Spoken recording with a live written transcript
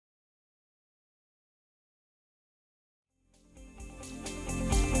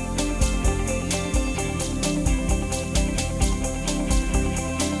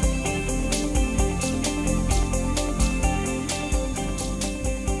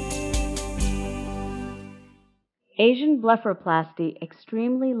Asian blepharoplasty,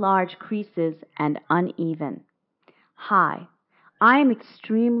 extremely large creases and uneven. Hi, I am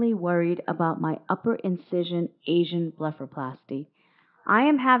extremely worried about my upper incision Asian blepharoplasty. I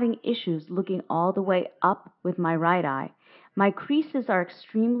am having issues looking all the way up with my right eye. My creases are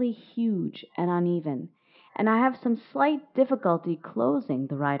extremely huge and uneven, and I have some slight difficulty closing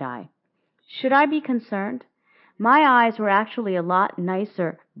the right eye. Should I be concerned? My eyes were actually a lot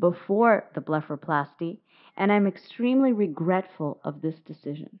nicer before the blepharoplasty, and I'm extremely regretful of this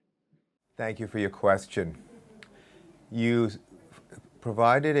decision. Thank you for your question. You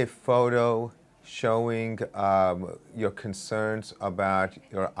provided a photo showing your concerns about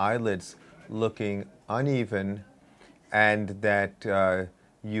your eyelids looking uneven and that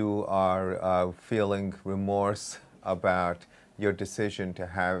you are feeling remorse about your decision to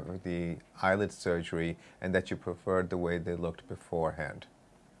have the eyelid surgery and that you preferred the way they looked beforehand.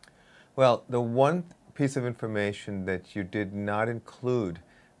 Well, the one piece of information that you did not include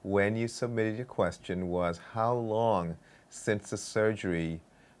when you submitted your question was how long since the surgery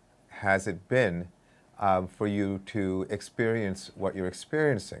has it been for you to experience what you're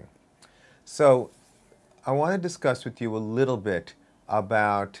experiencing. So I want to discuss with you a little bit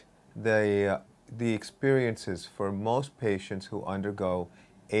about the experiences for most patients who undergo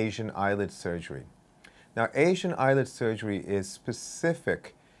Asian eyelid surgery. Now, Asian eyelid surgery is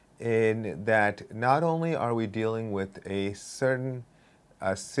specific in that not only are we dealing with a certain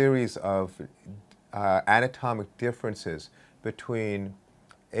series of anatomic differences between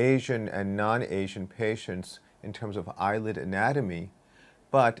Asian and non-Asian patients in terms of eyelid anatomy,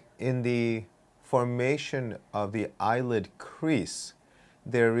 but in the formation of the eyelid crease,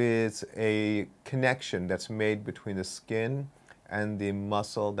 there is a connection that's made between the skin and the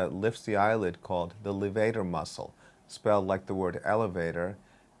muscle that lifts the eyelid called the levator muscle, spelled like the word elevator,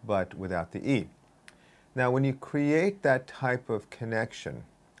 but without the E. Now, when you create that type of connection,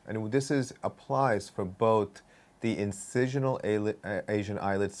 and this applies for both the incisional Asian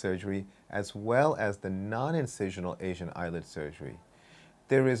eyelid surgery as well as the non-incisional Asian eyelid surgery,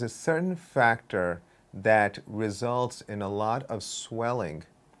 there is a certain factor that results in a lot of swelling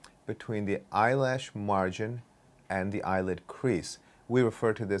between the eyelash margin and the eyelid crease. We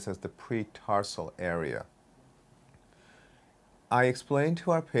refer to this as the pretarsal area. I explain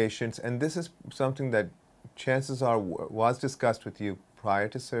to our patients, and this is something that chances are was discussed with you prior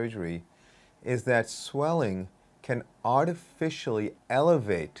to surgery, is that swelling can artificially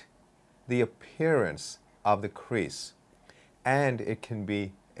elevate the appearance of the crease, and it can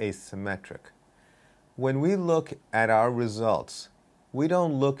be asymmetric. When we look at our results, we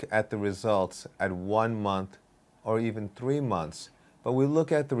don't look at the results at 1 month or even 3 months, but we look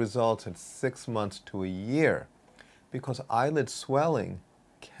at the results at 6 months to a year, because eyelid swelling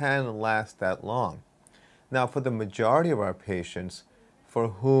can last that long. Now, for the majority of our patients for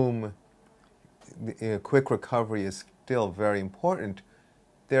whom quick recovery is still very important,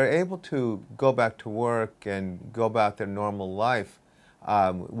 they're able to go back to work and go about their normal life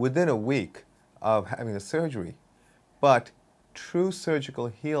within a week of having a surgery. But true surgical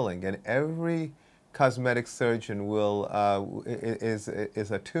healing, and every cosmetic surgeon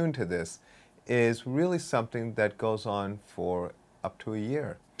is attuned to this, is really something that goes on for up to a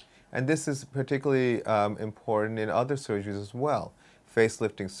year. And this is particularly important in other surgeries as well,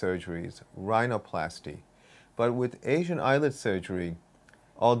 facelifting surgeries, rhinoplasty. But with Asian eyelid surgery,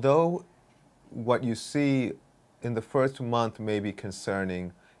 although what you see in the first month may be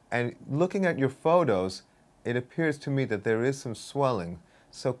concerning, and looking at your photos, it appears to me that there is some swelling.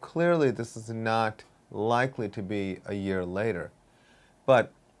 So clearly this is not likely to be a year later.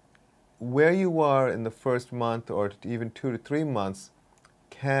 But where you are in the first month or even 2 to 3 months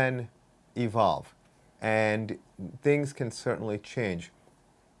can evolve, and things can certainly change.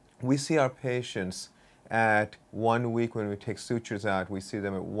 We see our patients at 1 week when we take sutures out. We see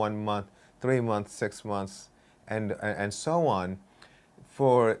them at 1 month, 3 months, 6 months, and so on,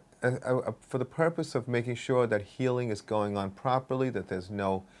 for the purpose of making sure that healing is going on properly, that there's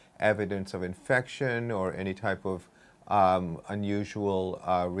no evidence of infection or any type of unusual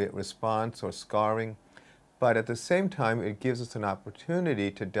response or scarring. But at the same time, it gives us an opportunity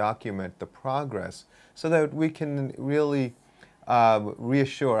to document the progress so that we can really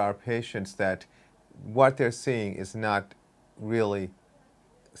reassure our patients that what they're seeing is not really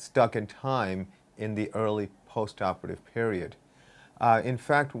stuck in time in the early post-operative period. In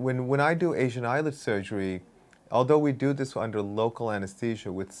fact, when I do Asian eyelid surgery, although we do this under local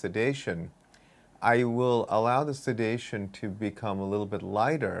anesthesia with sedation, I will allow the sedation to become a little bit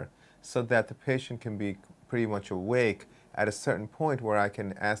lighter so that the patient can be pretty much awake at a certain point where I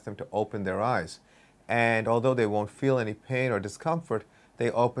can ask them to open their eyes. And although they won't feel any pain or discomfort, they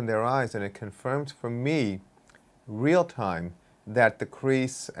open their eyes, and it confirms for me real time that the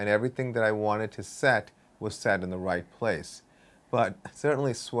crease and everything that I wanted to set was set in the right place. But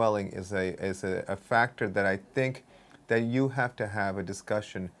certainly swelling is a factor that I think that you have to have a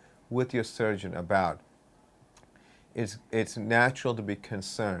discussion with your surgeon about. It's natural to be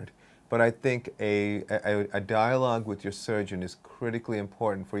concerned, but I think a dialogue with your surgeon is critically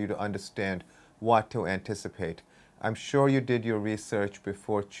important for you to understand what to anticipate. I'm sure you did your research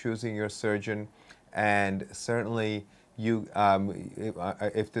before choosing your surgeon, and certainly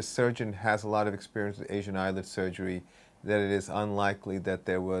if the surgeon has a lot of experience with Asian eyelid surgery, that it is unlikely that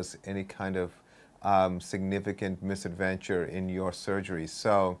there was any kind of significant misadventure in your surgery.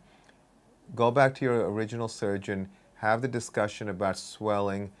 So go back to your original surgeon, have the discussion about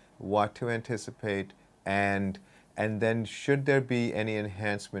swelling, what to anticipate, and then should there be any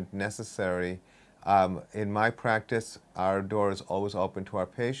enhancement necessary. In my practice, our door is always open to our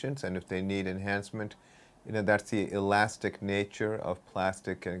patients, and if they need enhancement, that's the elastic nature of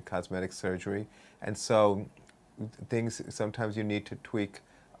plastic and cosmetic surgery. And so sometimes you need to tweak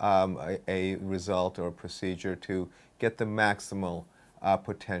a result or a procedure to get the maximal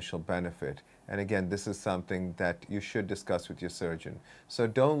potential benefit. And again, this is something that you should discuss with your surgeon. So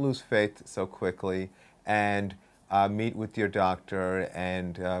don't lose faith so quickly, and meet with your doctor,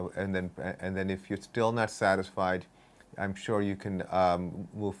 and then if you're still not satisfied, I'm sure you can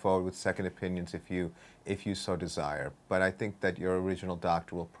move forward with second opinions if you so desire. But I think that your original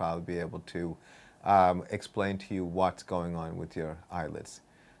doctor will probably be able to explain to you what's going on with your eyelids.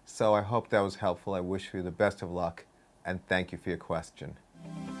 So I hope that was helpful. I wish you the best of luck, and thank you for your question.